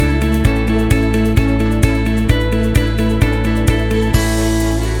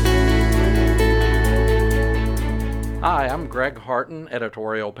Greg Harton,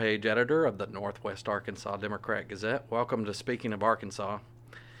 editorial page editor of the Northwest Arkansas Democrat Gazette. Welcome to Speaking of Arkansas.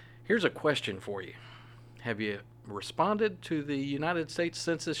 Here's a question for you. Have you responded to the United States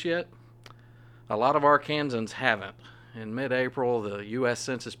Census yet? A lot of Arkansans haven't. In mid-April, the U.S.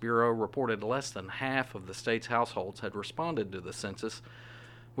 Census Bureau reported less than half of the state's households had responded to the census,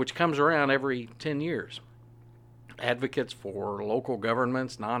 which comes around every 10 years. Advocates for local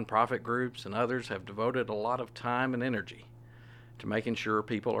governments, nonprofit groups, and others have devoted a lot of time and energy to making sure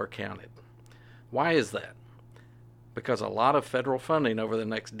people are counted. Why is that? Because a lot of federal funding over the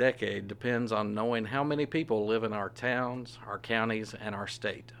next decade depends on knowing how many people live in our towns, our counties, and our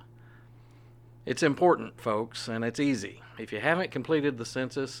state. It's important, folks, and it's easy. If you haven't completed the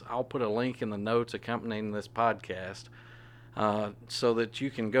census, I'll put a link in the notes accompanying this podcast so that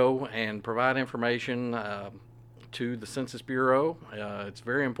you can go and provide information to the Census Bureau. It's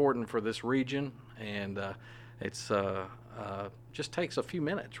very important for this region, and it's just takes a few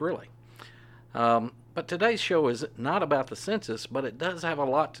minutes, really. But today's show is not about the census, but it does have a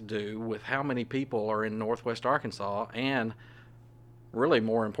lot to do with how many people are in Northwest Arkansas, and really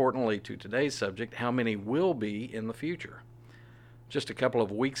more importantly to today's subject, how many will be in the future. Just a couple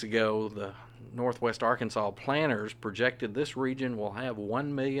of weeks ago, the Northwest Arkansas planners projected this region will have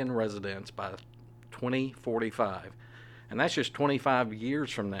 1 million residents by 2045, and that's just 25 years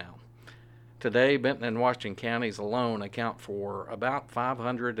from now. Today, Benton and Washington counties alone account for about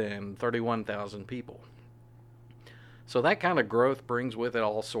 531,000 people. So that kind of growth brings with it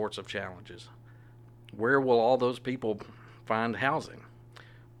all sorts of challenges. Where will all those people find housing?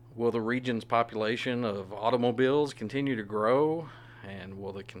 Will the region's population of automobiles continue to grow, and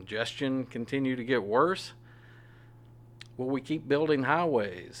will the congestion continue to get worse? Will we keep building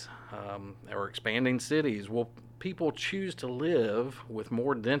highways or expanding cities? Will people choose to live with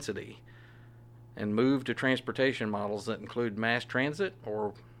more density and move to transportation models that include mass transit,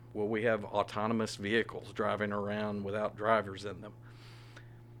 or will we have autonomous vehicles driving around without drivers in them?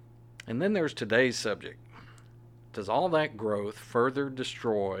 And then there's today's subject. Does all that growth further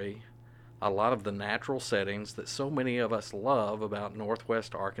destroy a lot of the natural settings that so many of us love about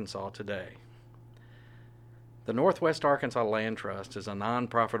Northwest Arkansas today? The Northwest Arkansas Land Trust is a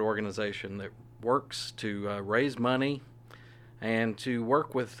nonprofit organization that works to raise money and to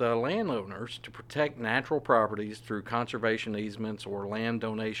work with landowners to protect natural properties through conservation easements or land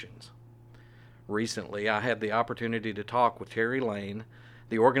donations. Recently, I had the opportunity to talk with Terry Lane,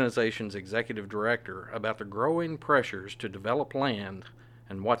 the organization's executive director, about the growing pressures to develop land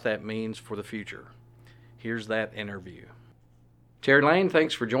and what that means for the future. Here's that interview. Terry Lane,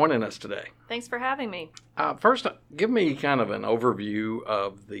 thanks for joining us today. Thanks for having me. First, give me kind of an overview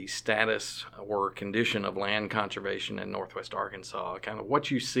of the status or condition of land conservation in Northwest Arkansas, kind of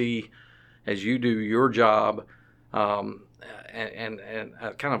what you see as you do your job, and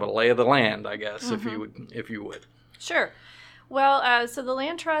kind of a lay of the land, I guess, if you would. Sure. Well, so the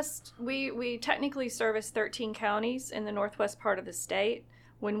Land Trust, we technically service 13 counties in the northwest part of the state.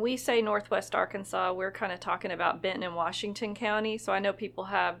 When we say Northwest Arkansas, we're kind of talking about Benton and Washington County. So I know people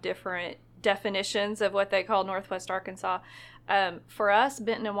have different definitions of what they call Northwest Arkansas. For us,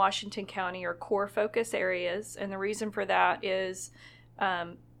 Benton and Washington County are core focus areas. And the reason for that is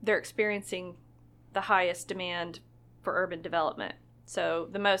they're experiencing the highest demand for urban development. So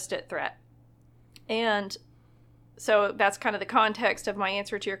the most at threat. And so that's kind of the context of my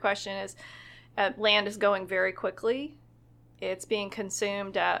answer to your question is land is going very quickly. It's being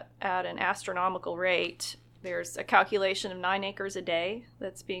consumed at an astronomical rate. There's a calculation of 9 acres a day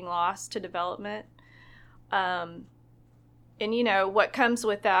that's being lost to development. And, you know, what comes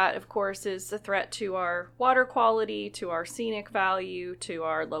with that, of course, is the threat to our water quality, to our scenic value, to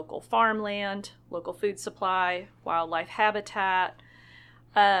our local farmland, local food supply, wildlife habitat.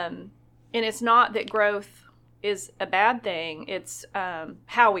 And it's not that growth is a bad thing. It's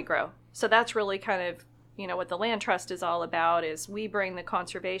how we grow. So that's really kind of what the Land Trust is all about is we bring the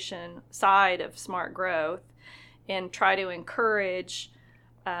conservation side of smart growth and try to encourage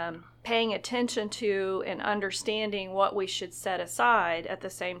paying attention to and understanding what we should set aside at the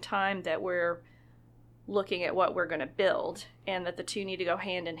same time that we're looking at what we're going to build, and that the two need to go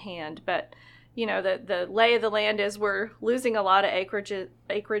hand in hand. But, the lay of the land is we're losing a lot of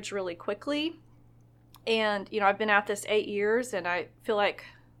acreage really quickly. And, I've been at this 8 years, and I feel like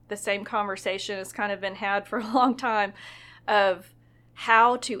the same conversation has kind of been had for a long time of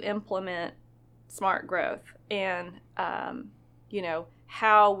how to implement smart growth and,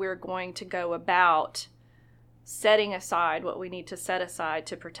 how we're going to go about setting aside what we need to set aside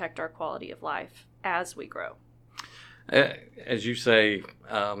to protect our quality of life as we grow. As you say,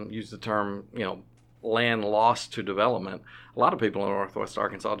 use the term, land lost to development, a lot of people in Northwest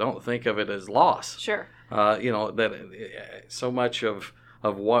Arkansas don't think of it as loss. Sure. That so much of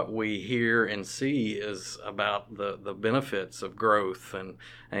what we hear and see is about the benefits of growth,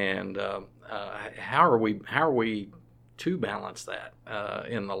 and how are we to balance that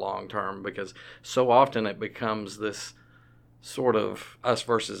in the long term, because so often it becomes this sort of us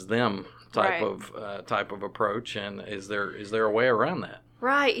versus them type of approach. And is there a way around that?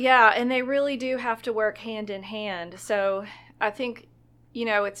 Right, yeah, and they really do have to work hand in hand. So I think,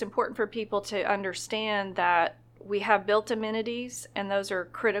 it's important for people to understand that we have built amenities, and those are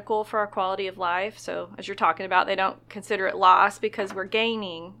critical for our quality of life. So as you're talking about, they don't consider it loss because we're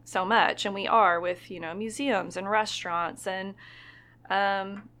gaining so much, and we are with, museums and restaurants and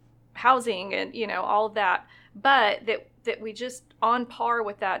housing and, all of that. But that we just, on par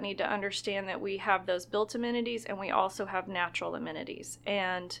with that, need to understand that we have those built amenities and we also have natural amenities,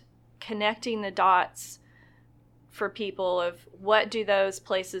 and connecting the dots for people of what do those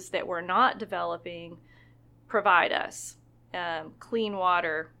places that we're not developing provide us. Clean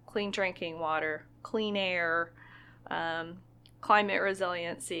water, clean drinking water, clean air, climate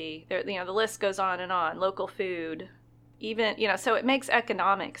resiliency, the list goes on and on, local food, even, so it makes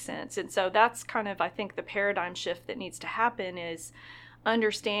economic sense. And so that's kind of, I think, the paradigm shift that needs to happen, is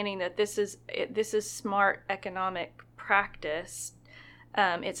understanding that this is smart economic practice.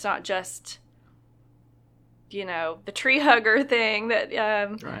 It's not just, the tree hugger thing that,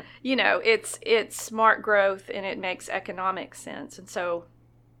 Right. It's smart growth, and it makes economic sense. And so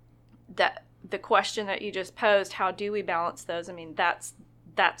that the question that you just posed, how do we balance those? I mean, that's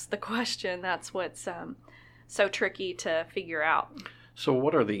the question. That's what's so tricky to figure out. So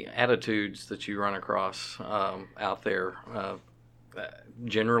what are the attitudes that you run across out there,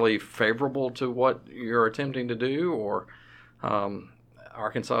 generally favorable to what you're attempting to do, or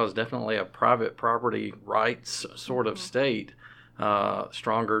Arkansas is definitely a private property rights sort of state,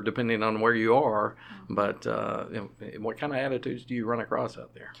 stronger depending on where you are, but what kind of attitudes do you run across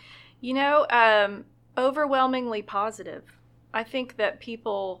out there? Overwhelmingly positive. I think that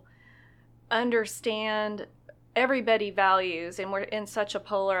people understand everybody values, and we're in such a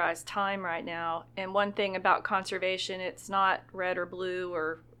polarized time right now. And one thing about conservation, it's not red or blue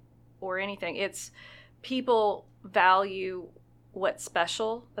or anything. It's people value what's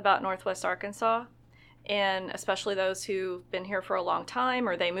special about Northwest Arkansas, and especially those who've been here for a long time,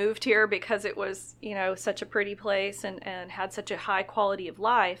 or they moved here because it was, such a pretty place and had such a high quality of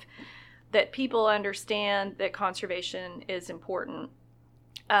life, that people understand that conservation is important.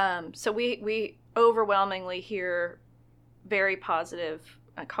 So we overwhelmingly hear very positive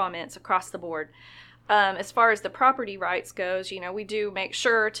comments across the board. As far as the property rights goes, we do make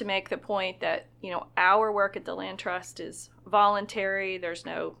sure to make the point that, our work at the Land Trust is voluntary. There's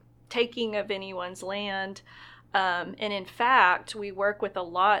no taking of anyone's land. And in fact, we work with a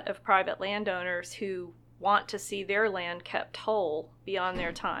lot of private landowners who want to see their land kept whole beyond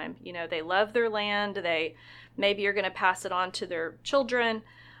their time. They love their land. They maybe are going to pass it on to their children.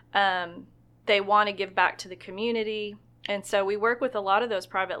 They want to give back to the community. And so we work with a lot of those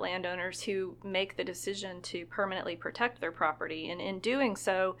private landowners who make the decision to permanently protect their property. And in doing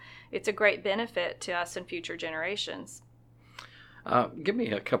so, it's a great benefit to us and future generations. Give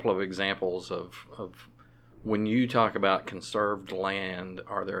me a couple of examples of when you talk about conserved land.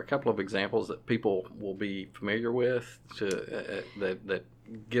 Are there a couple of examples that people will be familiar with that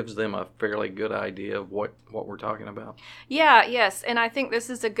gives them a fairly good idea of what we're talking about? Yes. And I think this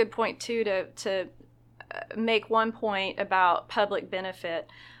is a good point, too, to make one point about public benefit.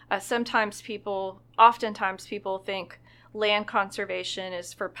 Oftentimes people think land conservation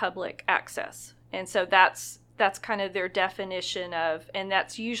is for public access. And so that's kind of their definition of, and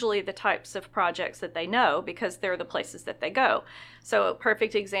that's usually the types of projects that they know because they're the places that they go. So a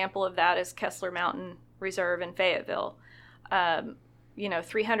perfect example of that is Kessler Mountain Reserve in Fayetteville.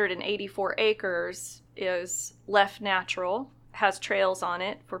 384 acres is left natural, has trails on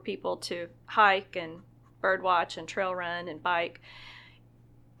it for people to hike and birdwatch and trail run and bike.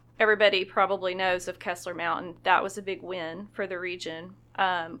 Everybody probably knows of Kessler Mountain. That was a big win for the region.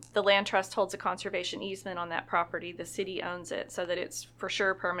 The Land Trust holds a conservation easement on that property. The city owns it so that it's for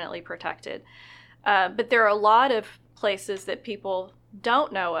sure permanently protected. But there are a lot of places that people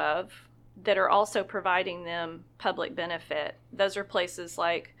don't know of that are also providing them public benefit. Those are places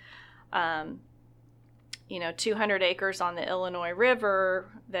like 200 acres on the Illinois River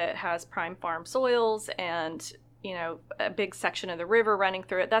that has prime farm soils and, a big section of the river running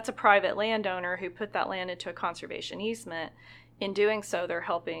through it. That's a private landowner who put that land into a conservation easement. In doing so, they're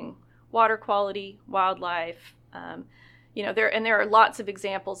helping water quality, wildlife. there are lots of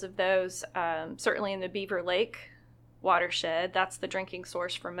examples of those, certainly in the Beaver Lake watershed. That's the drinking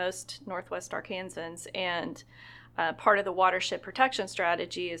source for most Northwest Arkansans. And part of the watershed protection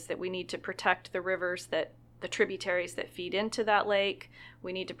strategy is that we need to protect the rivers, the tributaries that feed into that lake.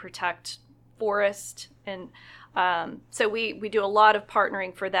 We need to protect forest. And so we do a lot of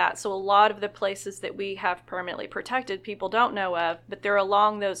partnering for that. So a lot of the places that we have permanently protected, people don't know of, but they're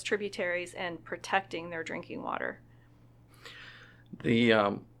along those tributaries and protecting their drinking water.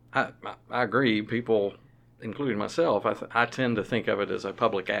 I agree. People, including myself, I tend to think of it as a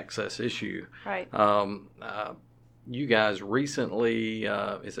public access issue. Right. You guys recently,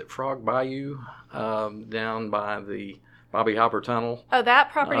 is it Frog Bayou, down by the Bobby Hopper Tunnel? Oh,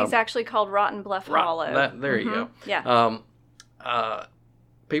 that property is actually called Rotten Bluff Hollow. There you go. Yeah.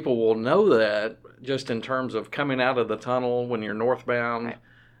 People will know that just in terms of coming out of the tunnel when you're northbound. Right.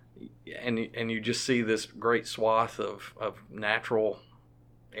 And you just see this great swath of natural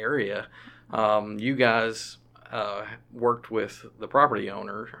area. You guys worked with the property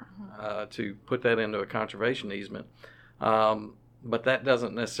owner to put that into a conservation easement, but that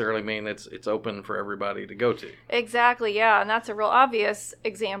doesn't necessarily mean it's open for everybody to go to. Exactly, yeah, and that's a real obvious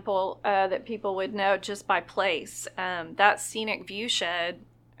example that people would know just by place. That scenic view shed,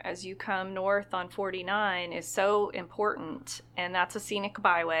 as you come north on 49, is so important, and that's a scenic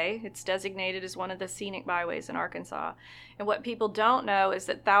byway. It's designated as one of the scenic byways in Arkansas. And what people don't know is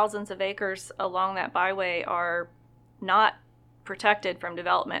that thousands of acres along that byway are not protected from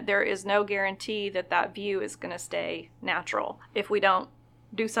development. There is no guarantee that that view is going to stay natural if we don't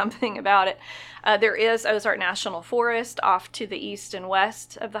do something about it. There is Ozark National Forest off to the east and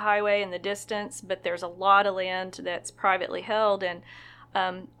west of the highway in the distance, but there's a lot of land that's privately held and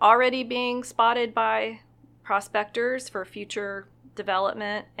already being spotted by prospectors for future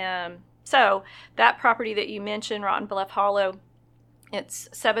development. So that property that you mentioned, Rotten Bluff Hollow, it's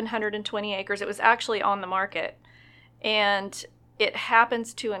 720 acres. It was actually on the market. And it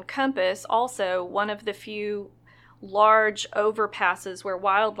happens to encompass also one of the few large overpasses where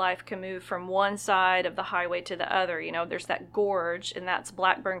wildlife can move from one side of the highway to the other. There's that gorge, and that's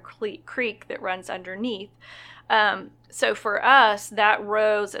Blackburn Creek that runs underneath. So for us, that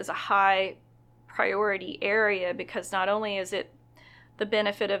rose as a high priority area because not only is it the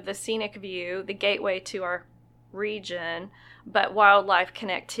benefit of the scenic view, the gateway to our region, but wildlife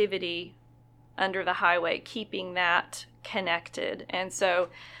connectivity under the highway, keeping that connected. And so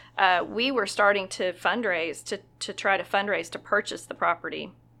we were starting to fundraise, to try to fundraise to purchase the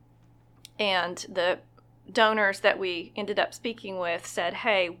property. And the donors that we ended up speaking with said,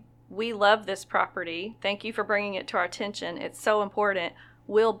 hey, we love this property. Thank you for bringing it to our attention. It's so important.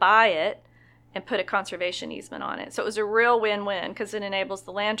 We'll buy it and put a conservation easement on it. So it was a real win-win because it enables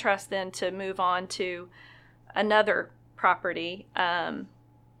the land trust then to move on to another property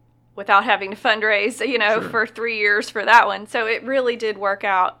without having to fundraise, Sure. for 3 years for that one. So it really did work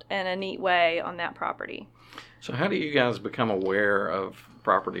out in a neat way on that property. So how do you guys become aware of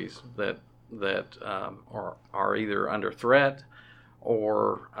properties that are either under threat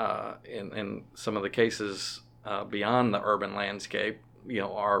or in some of the cases beyond the urban landscape,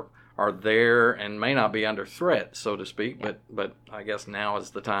 are there and may not be under threat, so to speak, yeah. but I guess now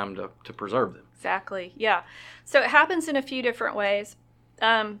is the time to preserve them. Exactly, yeah. So it happens in a few different ways.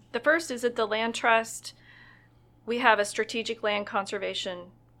 The first is that the land trust, we have a strategic land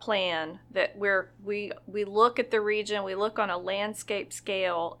conservation plan that we look at the region, we look on a landscape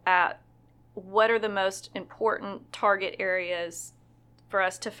scale at what are the most important target areas for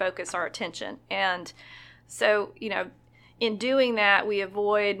us to focus our attention. And so, in doing that, we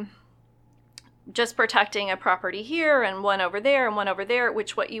avoid just protecting a property here and one over there and one over there,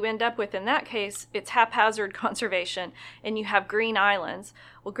 which what you end up with in that case, it's haphazard conservation, and you have green islands.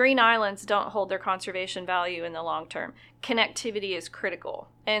 Well, green islands don't hold their conservation value in the long term. Connectivity is critical.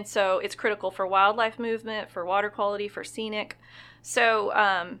 And so it's critical for wildlife movement, for water quality, for scenic. So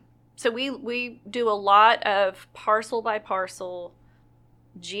we do a lot of parcel by parcel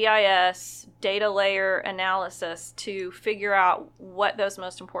GIS data layer analysis to figure out what those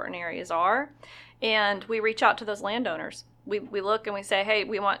most important areas are, and we reach out to those landowners. We look and we say, hey,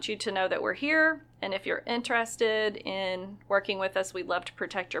 we want you to know that we're here, and if you're interested in working with us, we'd love to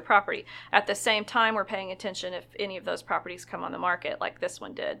protect your property. At the same time, we're paying attention if any of those properties come on the market like this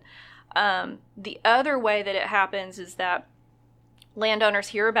one did. The other way that it happens is that landowners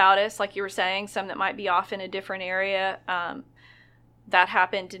hear about us, like you were saying, some that might be off in a different area. That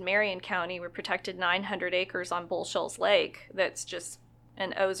happened in Marion County. We protected 900 acres on Bull Shoals Lake. That's just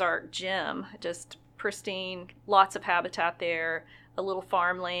an Ozark gem, just pristine, lots of habitat there, a little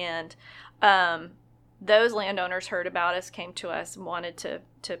farmland. those landowners heard about us, came to us, and wanted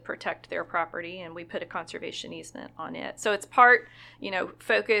to protect their property, and we put a conservation easement on it. So it's part,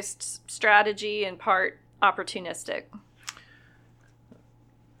 focused strategy and part opportunistic.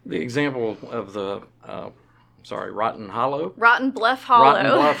 The example of the, Rotten Hollow? Rotten Bluff Hollow.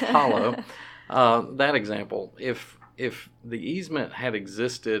 Rotten Bluff Hollow. That example, if the easement had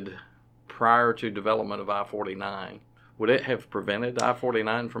existed prior to development of I-49, would it have prevented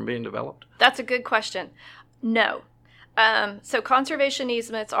I-49 from being developed? That's a good question. No. So conservation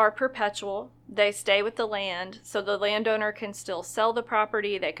easements are perpetual. They stay with the land, so the landowner can still sell the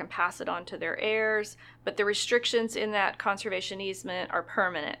property, they can pass it on to their heirs, but the restrictions in that conservation easement are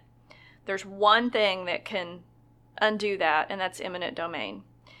permanent. There's one thing that can undo that, and that's eminent domain.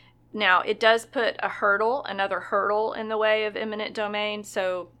 Now, it does put another hurdle in the way of eminent domain,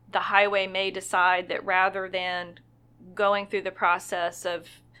 so the highway may decide that rather than going through the process of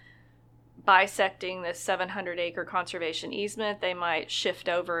bisecting this 700-acre conservation easement, they might shift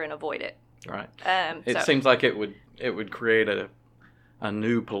over and avoid it. Right. It seems like it would create a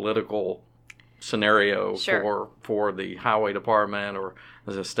new political scenario for the highway department or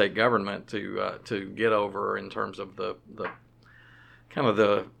the state government to get over in terms of the kind of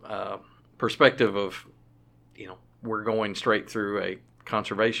the perspective of we're going straight through a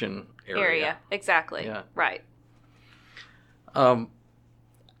conservation area. Exactly. Yeah. Right.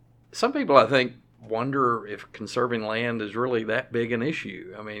 Some people, I think, wonder if conserving land is really that big an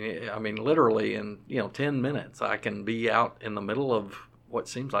issue. I mean, literally in 10 minutes, I can be out in the middle of what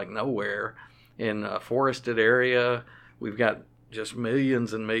seems like nowhere in a forested area. We've got just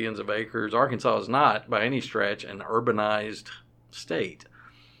millions and millions of acres. Arkansas is not, by any stretch, an urbanized state.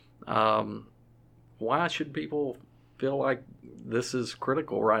 Why should people feel like this is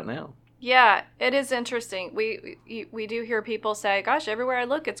critical right now? Yeah, it is interesting. We do hear people say, "Gosh, everywhere I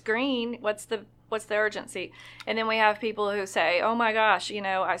look, it's green. What's the urgency?" And then we have people who say, "Oh my gosh,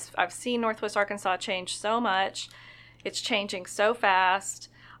 I've seen Northwest Arkansas change so much. It's changing so fast.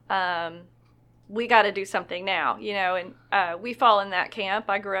 We got to do something now." And we fall in that camp.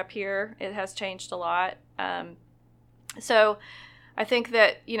 I grew up here. It has changed a lot. So I think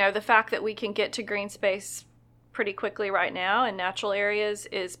that the fact that we can get to green space pretty quickly right now in natural areas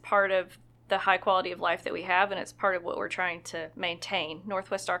is part of the high quality of life that we have, and it's part of what we're trying to maintain.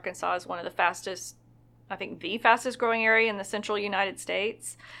 Northwest Arkansas is one of the fastest, I think the fastest growing area in the central United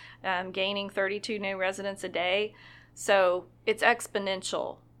States, gaining 32 new residents a day. So it's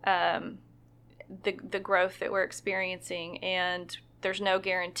exponential, the growth that we're experiencing, and there's no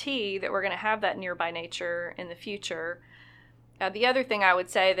guarantee that we're going to have that nearby nature in the future. The other thing I would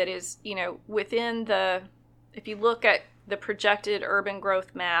say that is, if you look at the projected urban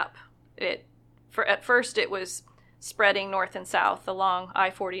growth map, at first it was spreading north and south along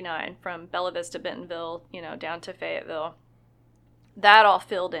I-49 from Bella Vista, Bentonville, down to Fayetteville. That all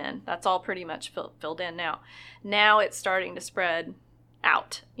filled in. That's all pretty much filled in now. Now it's starting to spread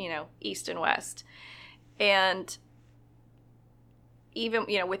out, east and west. And even,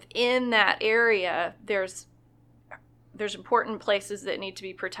 within that area, there's important places that need to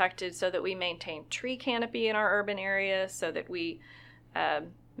be protected so that we maintain tree canopy in our urban area, so that we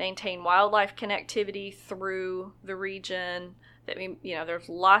maintain wildlife connectivity through the region, that there's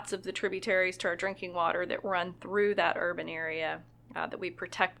lots of the tributaries to our drinking water that run through that urban area, that we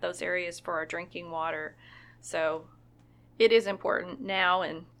protect those areas for our drinking water. So it is important now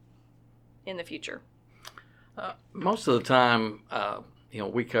and in the future. Most of the time,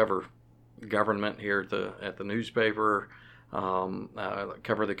 we cover government here at the newspaper,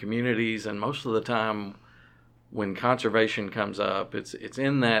 cover the communities, and most of the time when conservation comes up, it's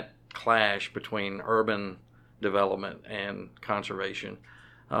in that clash between urban development and conservation.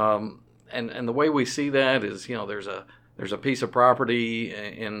 And the way we see that is, there's a piece of property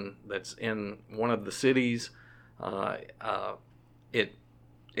that's in one of the cities.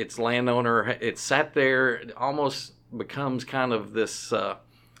 Its landowner, it sat there, it almost becomes kind of this.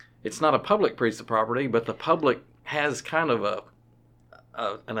 It's not a public piece of property, but the public has kind of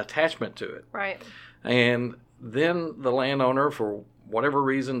an attachment to it. Right. And then the landowner, for whatever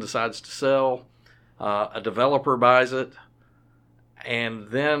reason, decides to sell. A developer buys it, and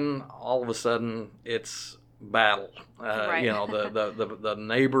then all of a sudden it's battle. Right. The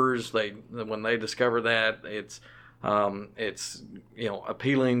neighbors, when they discover that, it's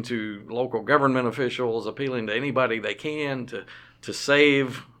appealing to local government officials, appealing to anybody they can to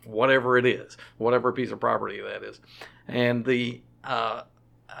save whatever it is, whatever piece of property that is. And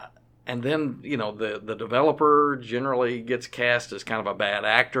and then the developer generally gets cast as kind of a bad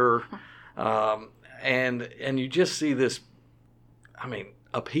actor, and you just see this. I mean,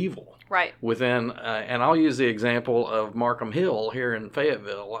 upheaval. Right. Within, and I'll use the example of Markham Hill here in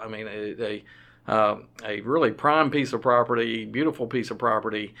Fayetteville. I mean, a really prime piece of property, beautiful piece of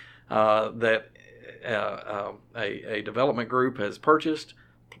property that a development group has purchased,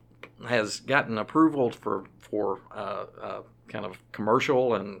 has gotten approval for kind of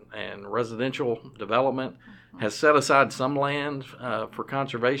commercial and residential development, has set aside some land for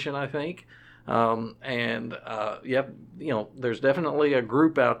conservation, I think. There's definitely a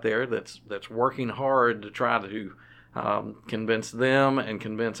group out there that's working hard to try to convince them and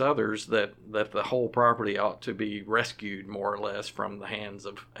convince others that the whole property ought to be rescued, more or less, from the hands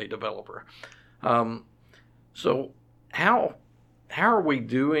of a developer. So how are we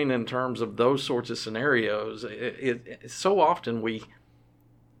doing in terms of those sorts of scenarios? So often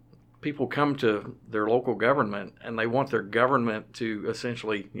people come to their local government and they want their government to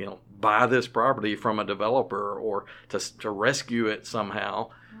essentially, buy this property from a developer or to rescue it somehow.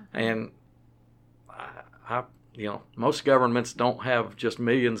 And most governments don't have just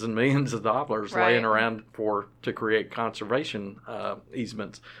millions and millions of dollars Right. laying around to create conservation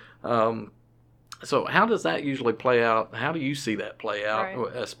easements. So how does that usually play out? How do you see that play out,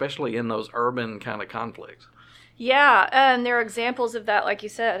 Right. especially in those urban kind of conflicts? Yeah, and there are examples of that, like you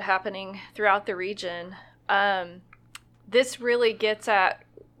said, happening throughout the region. This really gets at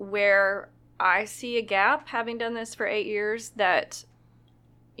where I see a gap, having done this for 8 years, that,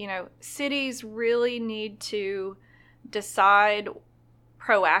 cities really need to decide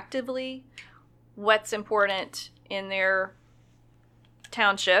proactively what's important in their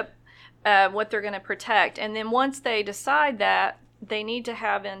township, what they're going to protect. And then once they decide that, they need to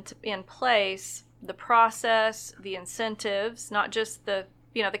have in place the process, the incentives, not just the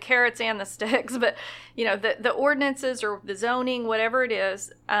carrots and the sticks, but the ordinances or the zoning, whatever it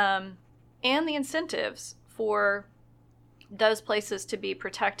is, and the incentives for those places to be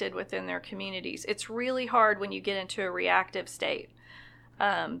protected within their communities. It's really hard when you get into a reactive state.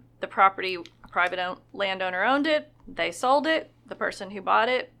 The property, a private landowner owned it, they sold it, the person who bought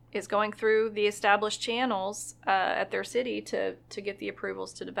it is going through the established channels at their city to get the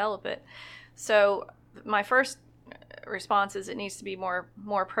approvals to develop it. So my first response is it needs to be more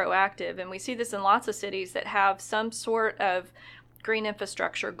proactive. And we see this in lots of cities that have some sort of green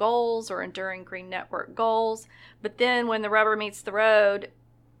infrastructure goals or enduring green network goals. But then when the rubber meets the road,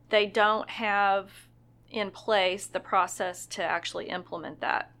 they don't have in place the process to actually implement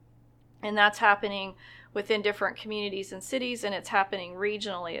that. And that's happening within different communities and cities, and it's happening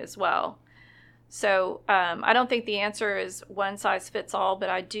regionally as well. So I don't think the answer is one size fits all, but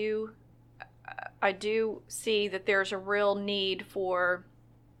I do see that there's a real need for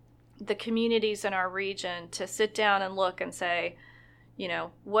the communities in our region to sit down and look and say,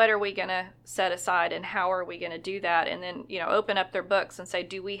 what are we going to set aside and how are we going to do that? And then, open up their books and say,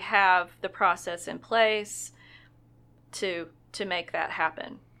 do we have the process in place to make that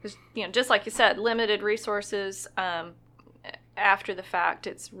happen? Because, just like you said, limited resources after the fact,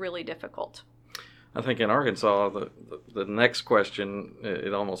 it's really difficult. I think in Arkansas, the next question,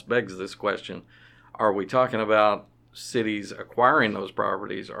 it almost begs this question. Are we talking about cities acquiring those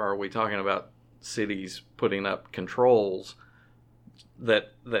properties, or are we talking about cities putting up controls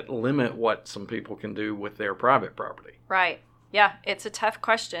that limit what some people can do with their private property? Right. Yeah, it's a tough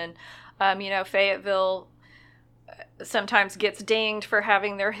question. Fayetteville sometimes gets dinged for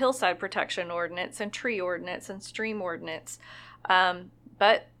having their hillside protection ordinance and tree ordinance and stream ordinance.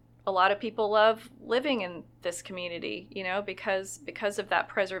 But a lot of people love living in this community, because of that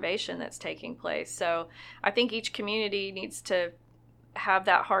preservation that's taking place. So I think each community needs to have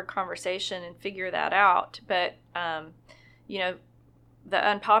that hard conversation and figure that out. But, the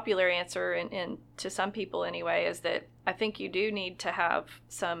unpopular answer, and to some people anyway, is that I think you do need to have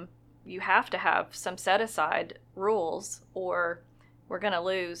some set aside rules, or we're going to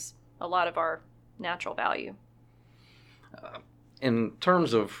lose a lot of our natural value. In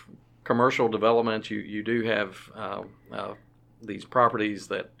terms of commercial development, you do have these properties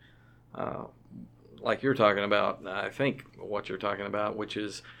that, like you're talking about, I think what you're talking about, which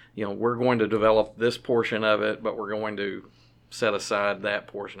is, we're going to develop this portion of it, but we're going to set aside that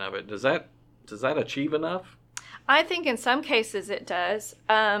portion of it. Does that achieve enough? I think in some cases it does.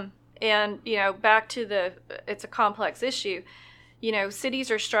 And, back to it's a complex issue.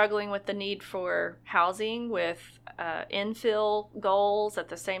 Cities are struggling with the need for housing, with infill goals. At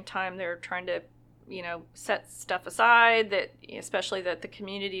the same time, they're trying to, set stuff aside that, especially that the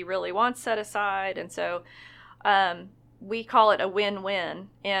community really wants set aside. And so we call it a win-win,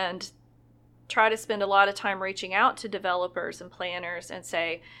 and try to spend a lot of time reaching out to developers and planners and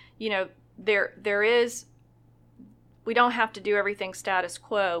say, there is we don't have to do everything status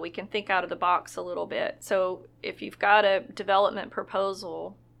quo. We can think out of the box a little bit. So if you've got a development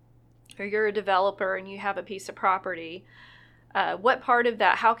proposal, or you're a developer and you have a piece of property, what part of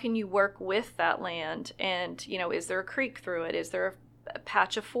that, how can you work with that land? And, is there a creek through it? Is there a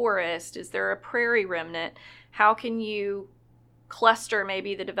patch of forest? Is there a prairie remnant? How can you cluster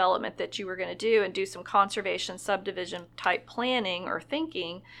maybe the development that you were going to do and do some conservation subdivision type planning or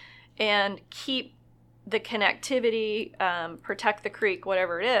thinking and keep the connectivity, protect the creek,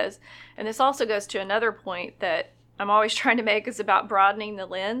 whatever it is. And this also goes to another point that I'm always trying to make, is about broadening the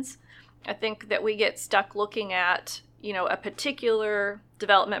lens. I think that we get stuck looking at, a particular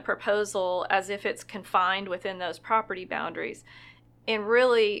development proposal as if it's confined within those property boundaries. And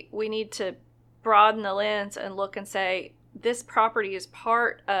really, we need to broaden the lens and look and say, this property is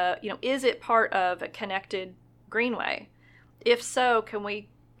part of, is it part of a connected greenway? If so, can we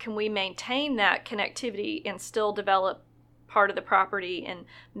maintain that connectivity and still develop part of the property? And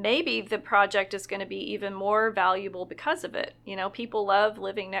maybe the project is going to be even more valuable because of it. People love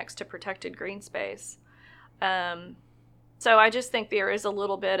living next to protected green space. So I just think there is a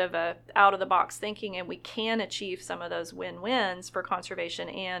little bit of a out of the box thinking, and we can achieve some of those win-wins for conservation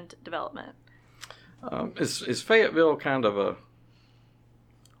and development. Is Fayetteville kind of a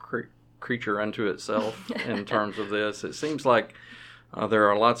creature unto itself in terms of this? It seems like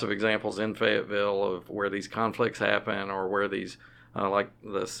there are lots of examples in Fayetteville of where these conflicts happen, or where these, like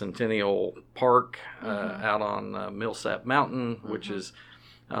the Centennial Park out on Millsap Mountain, which is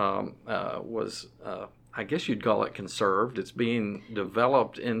was I guess you'd call it conserved. It's being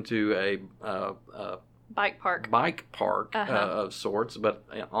developed into a bike park of sorts, but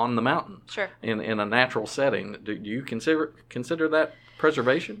on the mountain, sure, in a natural setting. Do you consider that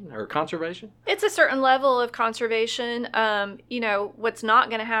preservation or conservation? It's a certain level of conservation. What's not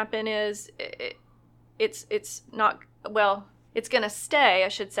going to happen is it's going to stay, I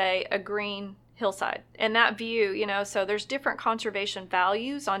should say, a green hillside. And that view, so there's different conservation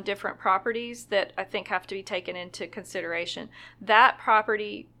values on different properties that I think have to be taken into consideration. That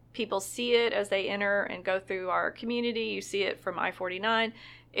property, people see it as they enter and go through our community. You see it from I-49.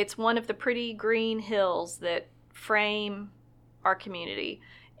 It's one of the pretty green hills that frame our community,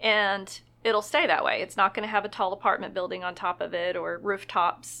 and it'll stay that way. It's not going to have a tall apartment building on top of it or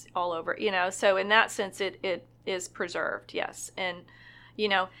rooftops all over, so in that sense it is preserved, yes. And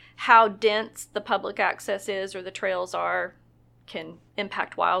how dense the public access is or the trails are can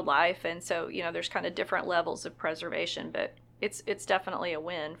impact wildlife, and so there's kind of different levels of preservation, but it's definitely a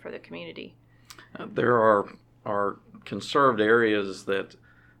win for the community. There are conserved areas that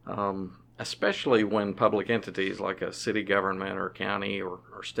especially when public entities like a city government or county or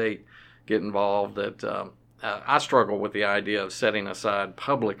state get involved, that I struggle with the idea of setting aside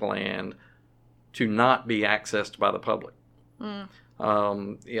public land to not be accessed by the public. That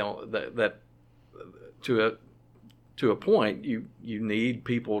to a point, you need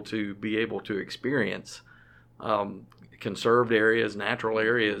people to be able to experience conserved areas, natural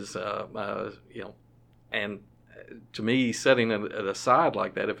areas, and to me, setting it aside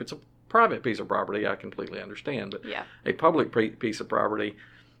like that, if it's a private piece of property, I completely understand. But a public piece of property,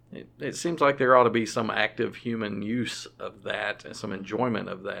 it seems like there ought to be some active human use of that and some enjoyment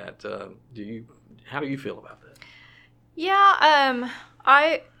of that. How do you feel about that? Yeah,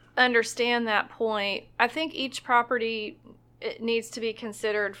 I understand that point. I think each property, it needs to be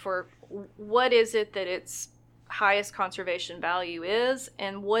considered for what is it that its highest conservation value is,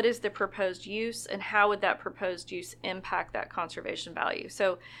 and what is the proposed use, and how would that proposed use impact that conservation value.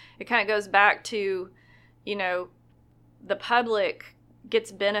 So it kind of goes back to, the public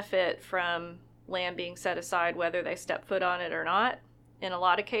gets benefit from land being set aside, whether they step foot on it or not, in a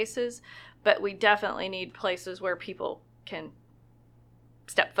lot of cases, but we definitely need places where people can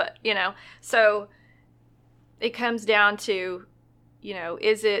step foot, So it comes down to,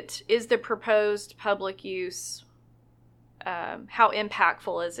 is the proposed public use, how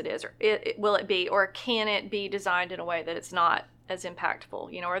impactful is it, or will it be, or can it be designed in a way that it's not as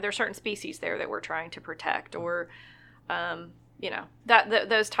impactful? Are there certain species there that we're trying to protect, or,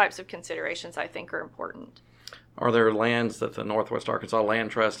 those types of considerations I think are important. Are there lands that the Northwest Arkansas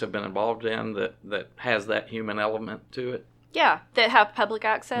Land Trust have been involved in that has that human element to it? Yeah, that have public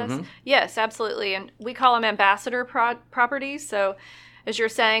access. Mm-hmm. Yes, absolutely. And we call them ambassador properties. So as you're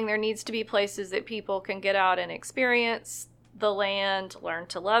saying, there needs to be places that people can get out and experience the land, learn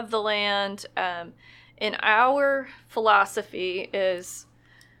to love the land. And our philosophy is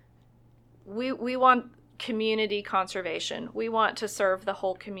we want community conservation. We want to serve the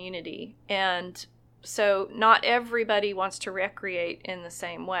whole community. And So not everybody wants to recreate in the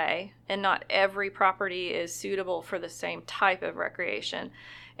same way, and not every property is suitable for the same type of recreation.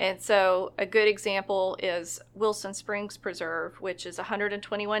 And so a good example is Wilson Springs Preserve, which is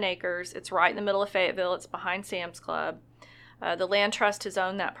 121 acres. It's right in the middle of Fayetteville. It's behind Sam's Club. The Land Trust has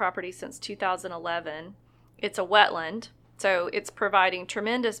owned that property since 2011. It's a wetland, so it's providing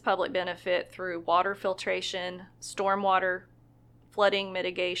tremendous public benefit through water filtration, stormwater, flooding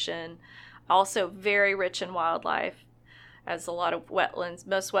mitigation, also very rich in wildlife, as a lot of wetlands,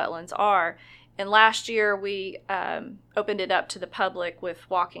 most wetlands are. And last year we opened it up to the public with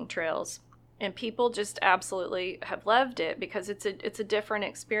walking trails, and people just absolutely have loved it because it's a different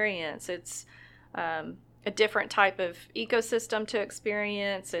experience. It's a different type of ecosystem to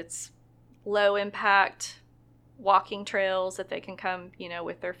experience. It's low impact walking trails that they can come,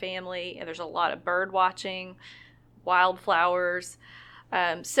 with their family. And there's a lot of bird watching, wildflowers.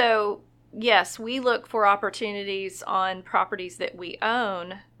 So yes, we look for opportunities on properties that we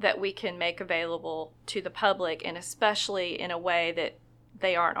own that we can make available to the public, and especially in a way that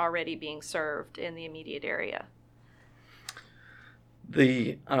they aren't already being served in the immediate area.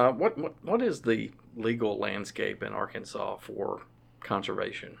 The what is the legal landscape in Arkansas for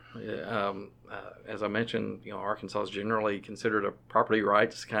conservation? As I mentioned, Arkansas is generally considered a property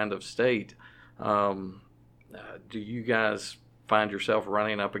rights kind of state. Do you guys find yourself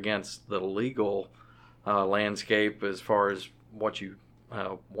running up against the legal landscape as far as what you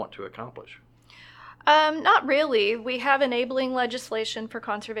want to accomplish? Not really. We have enabling legislation for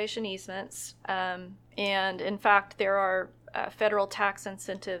conservation easements, and in fact, there are federal tax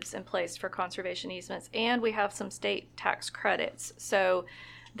incentives in place for conservation easements, and we have some state tax credits. So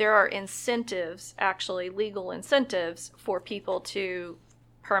there are incentives, actually legal incentives, for people to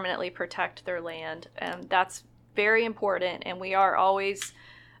permanently protect their land, and that's very important, and we are always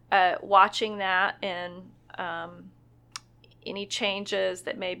watching that, and any changes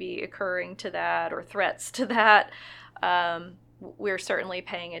that may be occurring to that or threats to that, we're certainly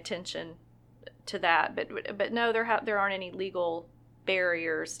paying attention to that. But no, there aren't any legal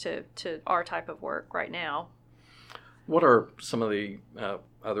barriers to our type of work right now. What are some of the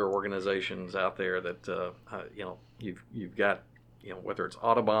other organizations out there that you've got? Whether it's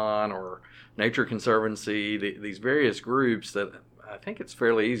Audubon or Nature Conservancy, these various groups that I think it's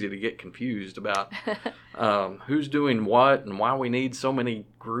fairly easy to get confused about who's doing what and why we need so many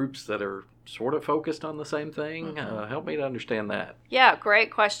groups that are sort of focused on the same thing. Mm-hmm. Help me to understand that. Yeah, great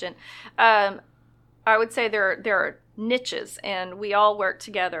question. I would say there are niches, and we all work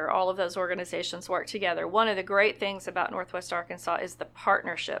together. All of those organizations work together. One of the great things about Northwest Arkansas is the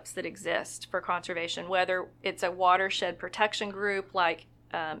partnerships that exist for conservation, whether it's a watershed protection group like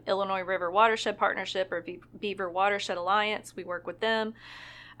Illinois River Watershed Partnership or Beaver Watershed Alliance. We work with them.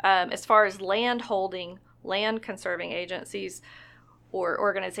 As far as land holding, land conserving agencies or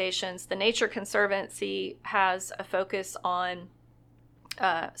organizations, the Nature Conservancy has a focus on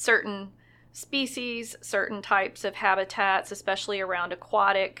certain species, certain types of habitats, especially around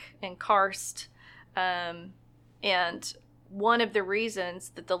aquatic and karst. And one of the reasons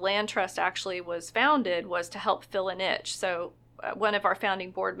that the Land Trust actually was founded was to help fill a niche. So one of our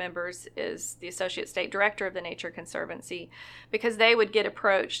founding board members is the Associate State Director of the Nature Conservancy, because they would get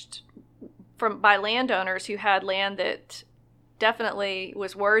approached by landowners who had land that definitely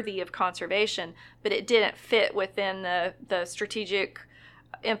was worthy of conservation, but it didn't fit within the strategic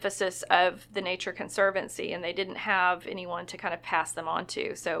emphasis of the Nature Conservancy, and they didn't have anyone to kind of pass them on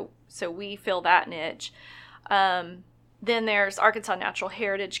to. So we fill that niche. Then there's Arkansas Natural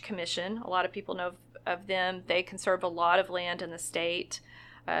Heritage Commission. A lot of people know of them. They conserve a lot of land in the state.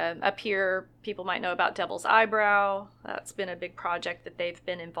 Up here, people might know about Devil's Eyebrow. That's been a big project that they've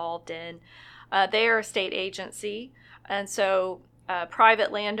been involved in. They are a state agency, and so a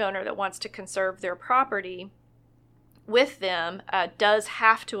private landowner that wants to conserve their property with them does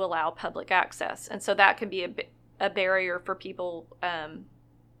have to allow public access, and so that can be a barrier for people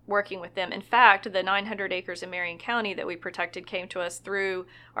working with them. In fact, the 900 acres in Marion County that we protected came to us through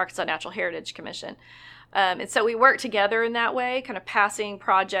Arkansas Natural Heritage Commission. And so we work together in that way, kind of passing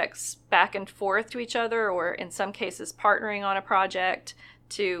projects back and forth to each other, or in some cases partnering on a project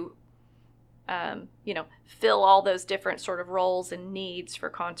to fill all those different sort of roles and needs for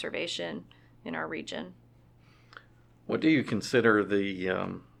conservation in our region. What do you consider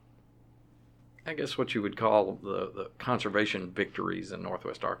I guess what you would call the conservation victories in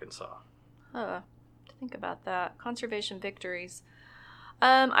Northwest Arkansas? To think about that. Conservation victories.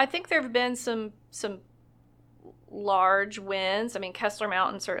 I think there have been some large wins. I mean, Kessler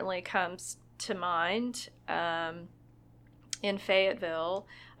Mountain certainly comes to mind in Fayetteville.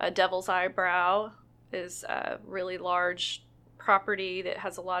 Devil's Eyebrow is a really large property that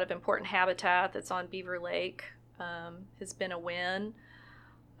has a lot of important habitat that's on Beaver Lake. Has been a win.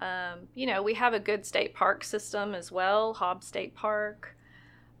 We have a good state park system as well, Hobbs State Park.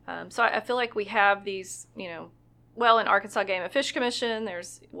 So I feel like we have these, in Arkansas Game and Fish Commission,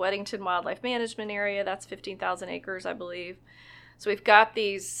 there's Weddington Wildlife Management Area, that's 15,000 acres, I believe. So we've got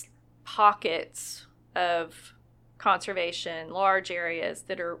these pockets of conservation, large areas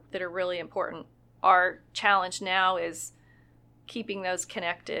that are really important. Our challenge now is keeping those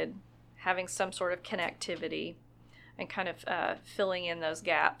connected, having some sort of connectivity, and kind of filling in those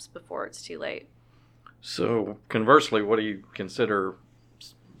gaps before it's too late. So conversely, what do you consider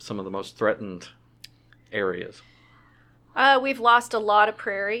some of the most threatened areas? We've lost a lot of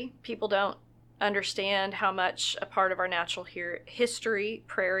prairie. People don't understand how much a part of our natural history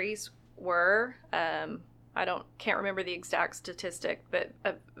prairies were. Can't remember the exact statistic, but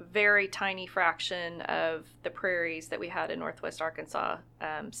a very tiny fraction of the prairies that we had in Northwest Arkansas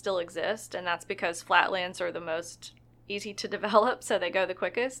still exist, and that's because flatlands are the most easy to develop, so they go the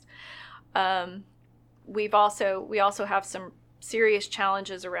quickest. We also have some serious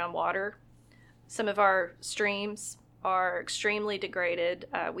challenges around water. Some of our streams are extremely degraded.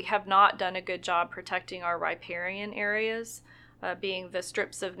 We have not done a good job protecting our riparian areas, being the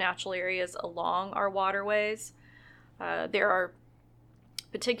strips of natural areas along our waterways. There are,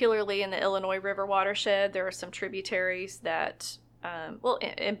 particularly in the Illinois River watershed, there are some tributaries that,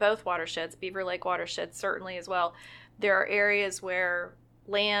 in both watersheds, Beaver Lake watershed certainly as well, there are areas where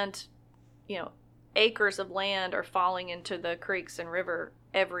land, acres of land are falling into the creeks and river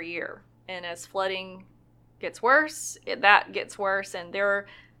every year. And as flooding gets worse, that gets worse, and there are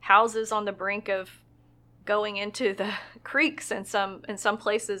houses on the brink of going into the creeks in some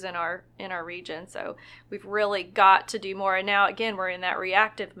places in our region. So we've really got to do more. And now again, we're in that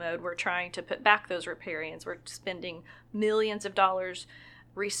reactive mode. We're trying to put back those riparians. We're spending millions of dollars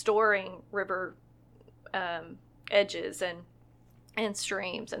restoring river edges and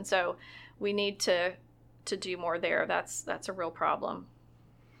streams. And so we need to do more there. That's a real problem.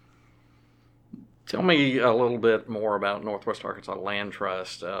 Tell me a little bit more about Northwest Arkansas Land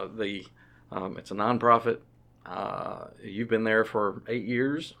Trust. It's a nonprofit. You've been there for 8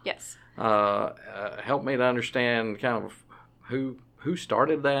 years. Yes. Help me to understand kind of who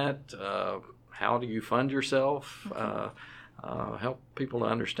started that. How do you fund yourself? Help people to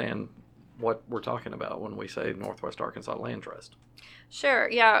understand what we're talking about when we say Northwest Arkansas Land Trust. Sure.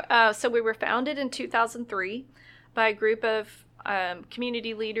 Yeah. So we were founded in 2003 by a group of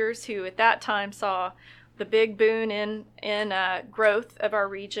community leaders who at that time saw the big boon in growth of our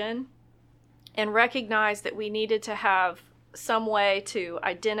region and recognized that we needed to have some way to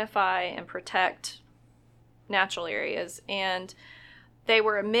identify and protect natural areas. And they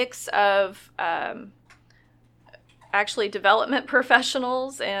were a mix of actually development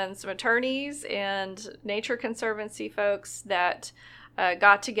professionals and some attorneys and Nature Conservancy folks that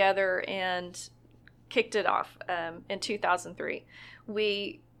got together and kicked it off in 2003.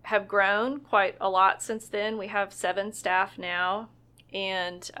 We have grown quite a lot since then. We have 7 staff now,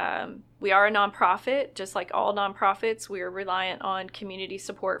 and we are a nonprofit. Just like all nonprofits, we are reliant on community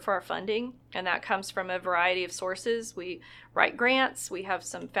support for our funding, and that comes from a variety of sources. We write grants, we have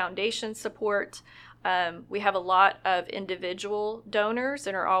some foundation support, we have a lot of individual donors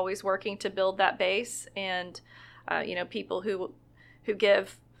and are always working to build that base, and people who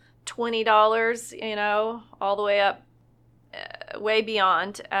give $20, all the way up, way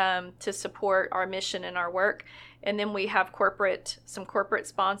beyond, to support our mission and our work. And then we have some corporate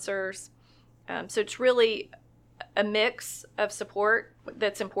sponsors. So it's really a mix of support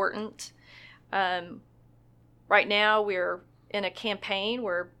that's important. Right now we're in a campaign.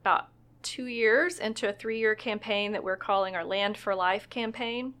 We're about 2 years into a 3-year campaign that we're calling our Land for Life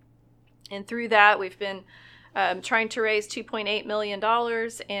campaign. And through that, we've been trying to raise $2.8 million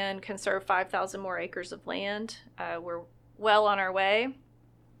and conserve 5,000 more acres of land. We're well on our way.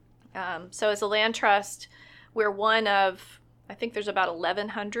 So as a land trust, we're one of, I think there's about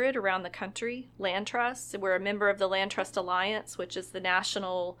 1,100 around the country, land trusts. We're a member of the Land Trust Alliance, which is the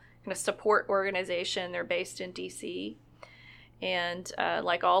national kind of support organization. They're based in D.C. And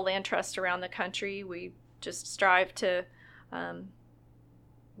like all land trusts around the country, we just strive to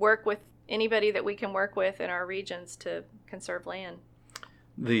work with anybody that we can work with in our regions to conserve land.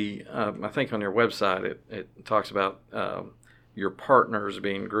 I think on your website it talks about your partners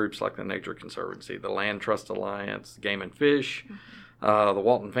being groups like the Nature Conservancy, the Land Trust Alliance, Game and Fish, the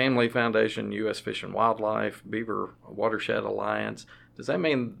Walton Family Foundation, U.S. Fish and Wildlife, Beaver Watershed Alliance. Does that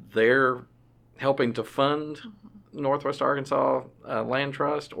mean they're helping to fund Northwest Arkansas Land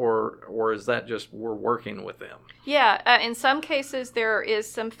Trust, or is that just we're working with them? Yeah, in some cases there is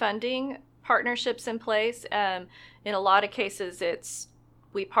some funding partnerships in place. In a lot of cases,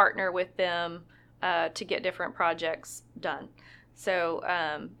 we partner with them to get different projects done.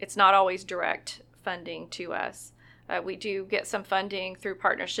 So it's not always direct funding to us. We do get some funding through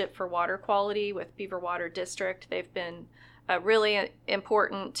Partnership for Water Quality with Beaver Water District. They've been really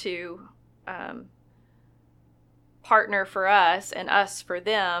important to partner for us and us for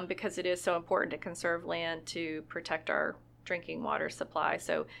them, because it is so important to conserve land to protect our drinking water supply.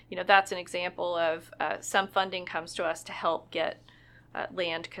 So, that's an example of some funding comes to us to help get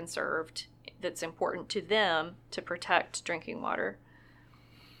land conserved that's important to them to protect drinking water.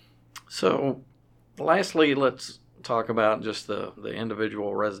 So, lastly, let's talk about just the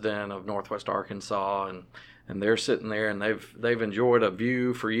individual resident of Northwest Arkansas, and they're sitting there and they've enjoyed a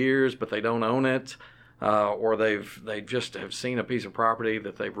view for years, but they don't own it, or they just have seen a piece of property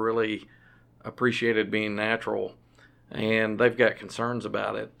that they've really appreciated being natural, and they've got concerns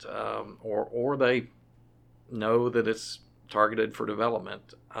about it, or they know that it's targeted for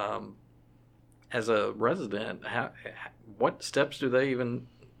development. As a resident, what steps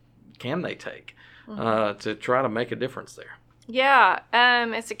can they take to try to make a difference there? Yeah,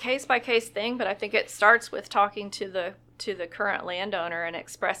 it's a case-by-case thing, but I think it starts with talking to the current landowner and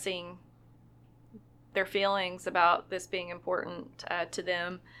expressing their feelings about this being important to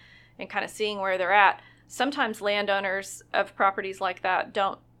them, and kind of seeing where they're at. Sometimes landowners of properties like that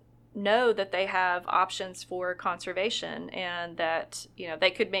don't know that they have options for conservation, and that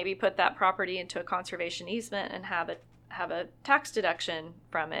they could maybe put that property into a conservation easement and have a tax deduction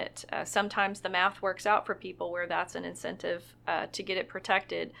from it. Sometimes the math works out for people where that's an incentive to get it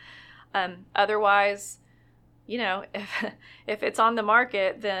protected. Otherwise, if it's on the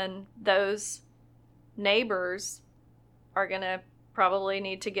market, then those neighbors are going to probably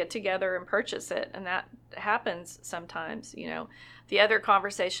need to get together and purchase it, and that happens sometimes. The other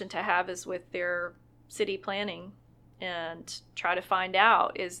conversation to have is with their city planning and try to find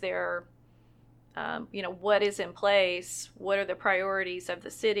out, is there what is in place, what are the priorities of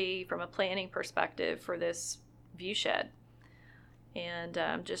the city from a planning perspective for this view shed, and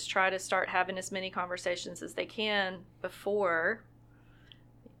just try to start having as many conversations as they can before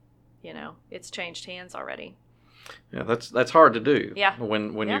it's changed hands already. Yeah, that's hard to do. Yeah.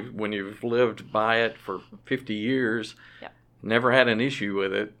 When you've lived by it for 50 years, yeah, never had an issue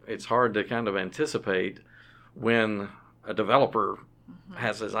with it, it's hard to kind of anticipate when a developer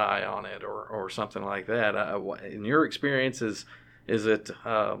has his eye on it or something like that. In your experience, is it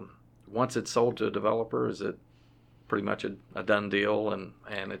once it's sold to a developer, is it pretty much a done deal, and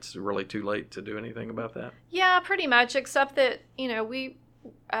it's really too late to do anything about that? Yeah, pretty much, except that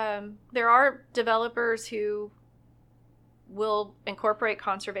there are developers who will incorporate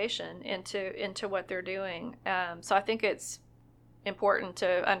conservation into what they're doing. So I think it's important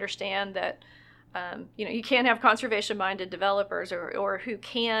to understand that you can't have conservation-minded developers or who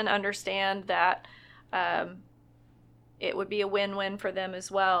can understand that it would be a win-win for them as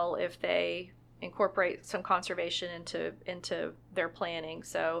well if they incorporate some conservation into their planning.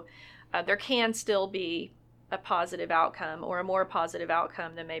 So there can still be a positive outcome, or a more positive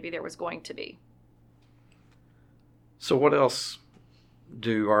outcome than maybe there was going to be. So what else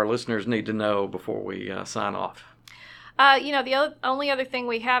do our listeners need to know before we sign off? The only other thing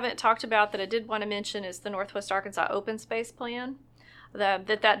we haven't talked about that I did want to mention is the Northwest Arkansas Open Space Plan.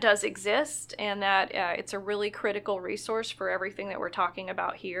 That does exist, and that it's a really critical resource for everything that we're talking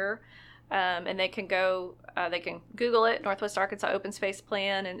about here. And they can Google it, Northwest Arkansas Open Space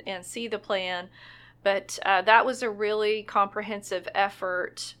Plan, and see the plan. But that was a really comprehensive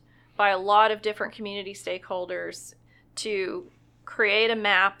effort by a lot of different community stakeholders to create a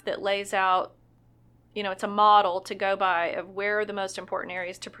map that lays out, it's a model to go by of where are the most important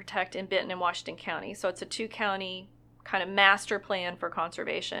areas to protect in Benton and Washington County. So it's a 2-county kind of master plan for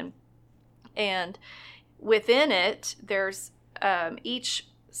conservation. And within it, there's each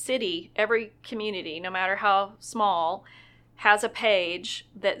city, every community, no matter how small, has a page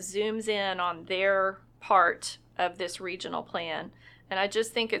that zooms in on their part of this regional plan. And I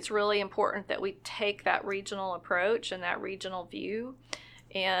just think it's really important that we take that regional approach and that regional view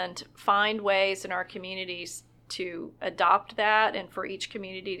and find ways in our communities to adopt that, and for each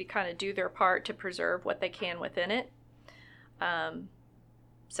community to kind of do their part to preserve what they can within it.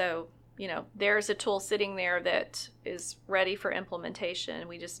 So, there's a tool sitting there that is ready for implementation.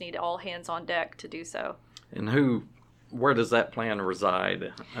 We just need all hands on deck to do so. And where does that plan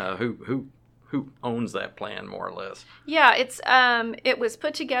reside? Who who owns that plan, more or less? Yeah, it was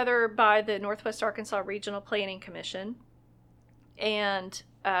put together by the Northwest Arkansas Regional Planning Commission, and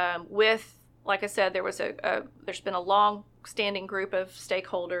like I said, there's been a long-standing group of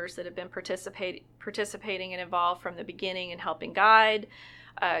stakeholders that have been participating and involved from the beginning and helping guide,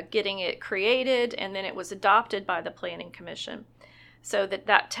 getting it created, and then it was adopted by the Planning Commission, so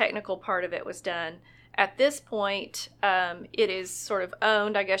that technical part of it was done. At this point, it is sort of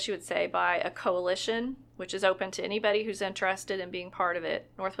owned, I guess you would say, by a coalition, which is open to anybody who's interested in being part of it,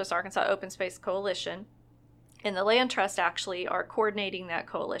 Northwest Arkansas Open Space Coalition. And the Land Trust actually are coordinating that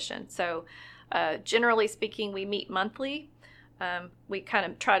coalition. So generally speaking, we meet monthly. We kind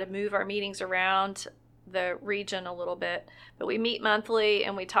of try to move our meetings around the region a little bit, but we meet monthly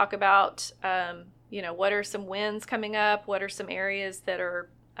and we talk about, what are some wins coming up? What are some areas that are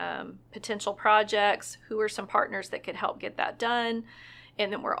potential projects? Who are some partners that could help get that done?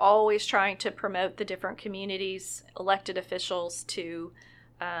 And then we're always trying to promote the different communities, elected officials to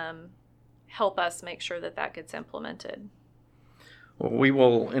help us make sure that gets implemented. Well, we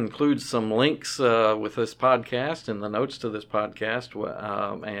will include some links with this podcast in the notes to this podcast.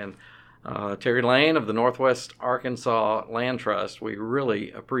 And Terry Lane of the Northwest Arkansas Land Trust, we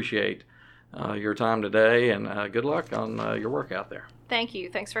really appreciate your time today, and good luck on your work out there. Thank you.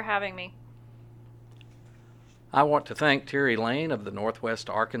 Thanks for having me. I want to thank Terry Lane of the Northwest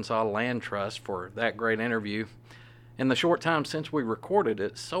Arkansas Land Trust for that great interview. In the short time since we recorded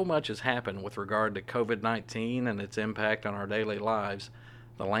it, so much has happened with regard to COVID-19 and its impact on our daily lives.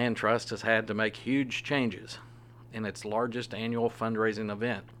 The Land Trust has had to make huge changes in its largest annual fundraising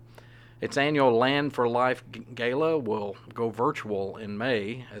event. Its annual Land for Life Gala will go virtual in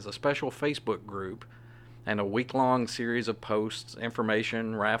May as a special Facebook group and a week-long series of posts,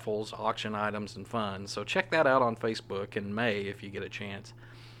 information, raffles, auction items, and fun. So check that out on Facebook in May if you get a chance.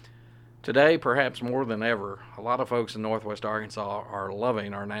 Today, perhaps more than ever, a lot of folks in Northwest Arkansas are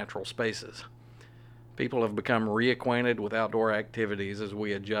loving our natural spaces. People have become reacquainted with outdoor activities as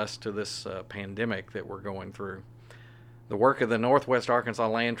we adjust to this pandemic that we're going through. The work of the Northwest Arkansas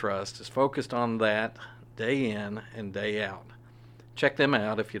Land Trust is focused on that day in and day out. Check them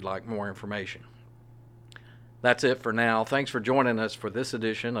out if you'd like more information. That's it for now. Thanks for joining us for this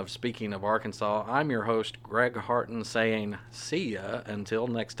edition of Speaking of Arkansas. I'm your host, Greg Harton, saying see ya until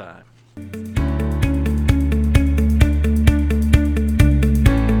next time.